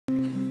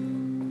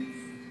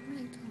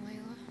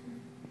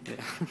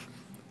If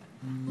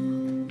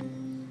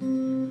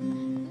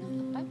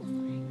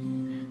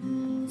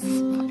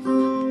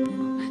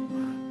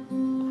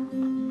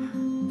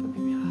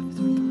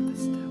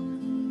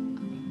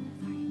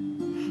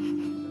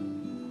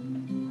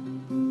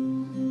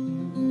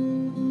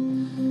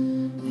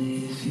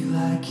you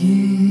like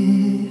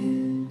it,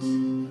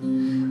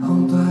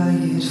 I'll buy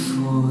it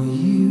for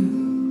you.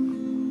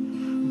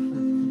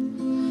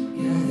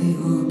 Yeah, it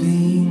would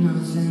be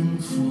nothing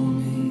for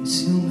me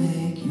to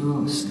make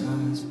your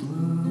skies blue.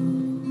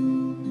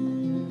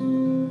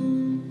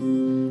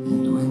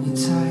 And when you're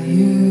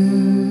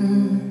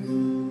tired,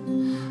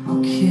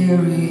 I'll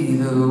carry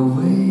the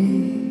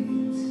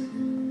weight.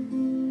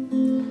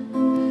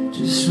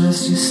 Just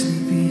rest your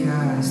sleepy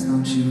eyes,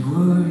 don't you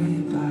worry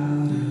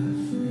about it.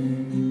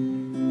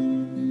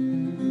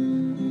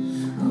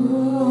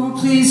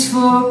 Please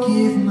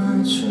forgive my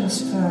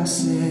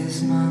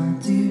trespasses, my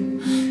dear.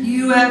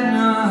 You have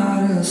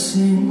not a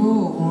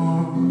single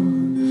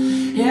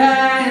one. Yeah,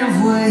 I have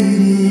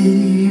waited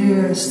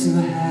years to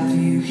have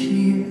you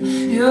here.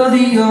 You're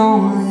the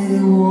only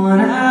one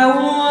I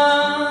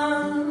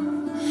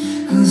want.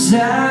 'Cause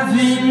I've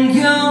been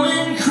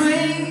going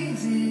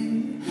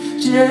crazy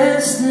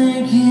just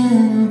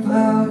thinking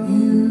about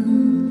you.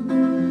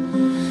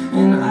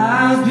 And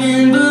I've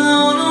been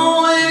blown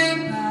away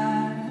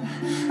by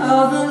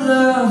all the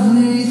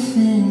lovely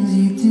things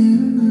you do.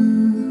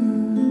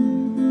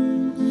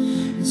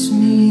 It's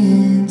me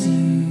and you.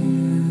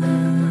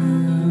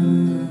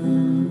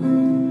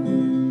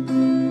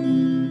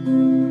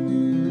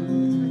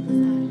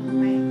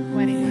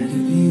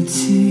 Your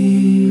beauty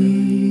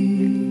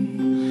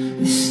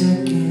is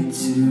second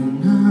to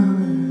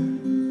none.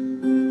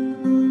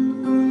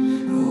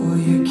 Oh,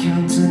 your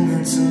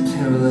countenance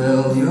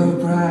unparalleled. You're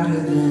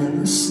brighter than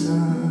the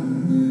sun.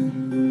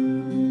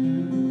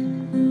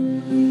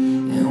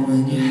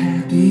 When you're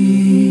happy,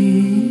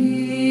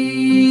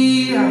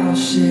 I'll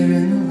share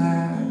in the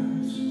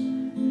laughs.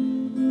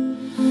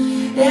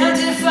 And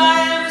if I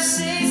ever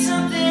say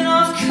something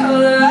off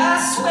color, I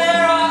swear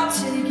I'll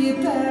take it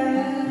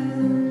back.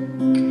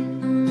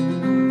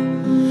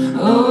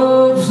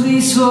 Oh,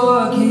 please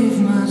forgive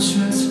my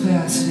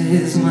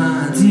trespasses, my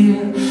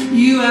dear.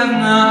 You have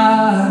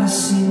not a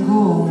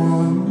single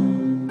one.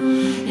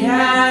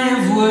 Yeah, I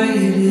have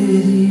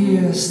waited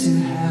years to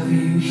have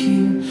you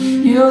here.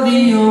 You're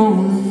the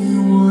only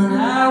one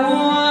I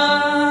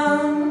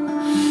want.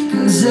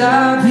 'Cause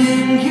I've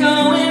been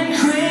going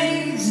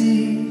crazy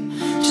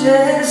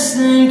just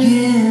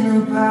thinking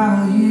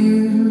about you.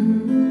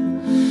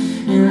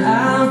 And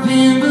I've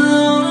been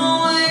blown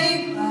away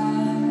by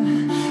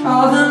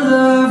all the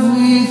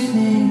lovely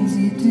things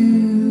you do.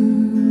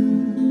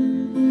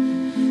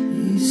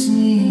 It's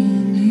me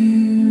and you.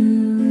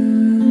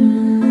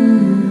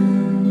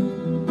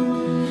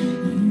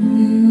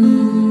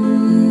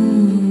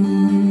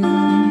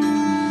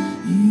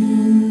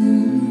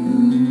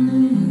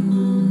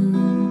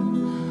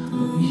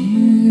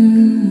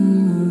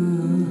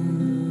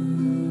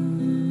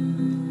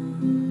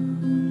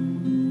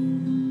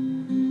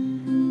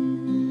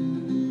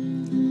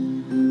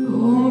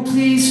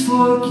 Please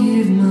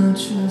forgive my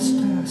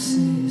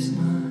trespasses,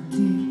 my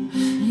dear.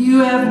 You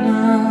have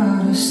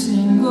not a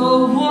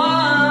single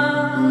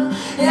one.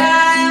 Yeah,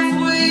 I have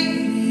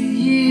waited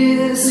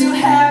years to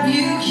have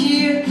you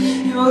here.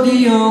 You're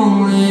the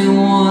only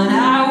one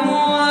I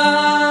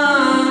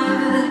want.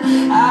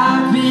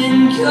 I've been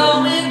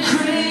going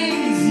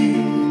crazy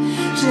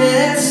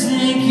just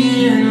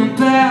thinking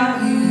about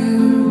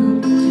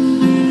you.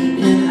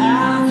 And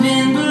I've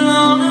been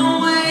blown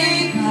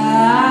away by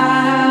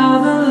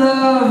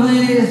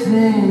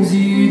things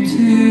you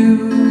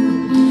do.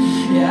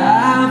 Yeah,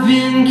 I've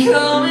been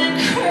coming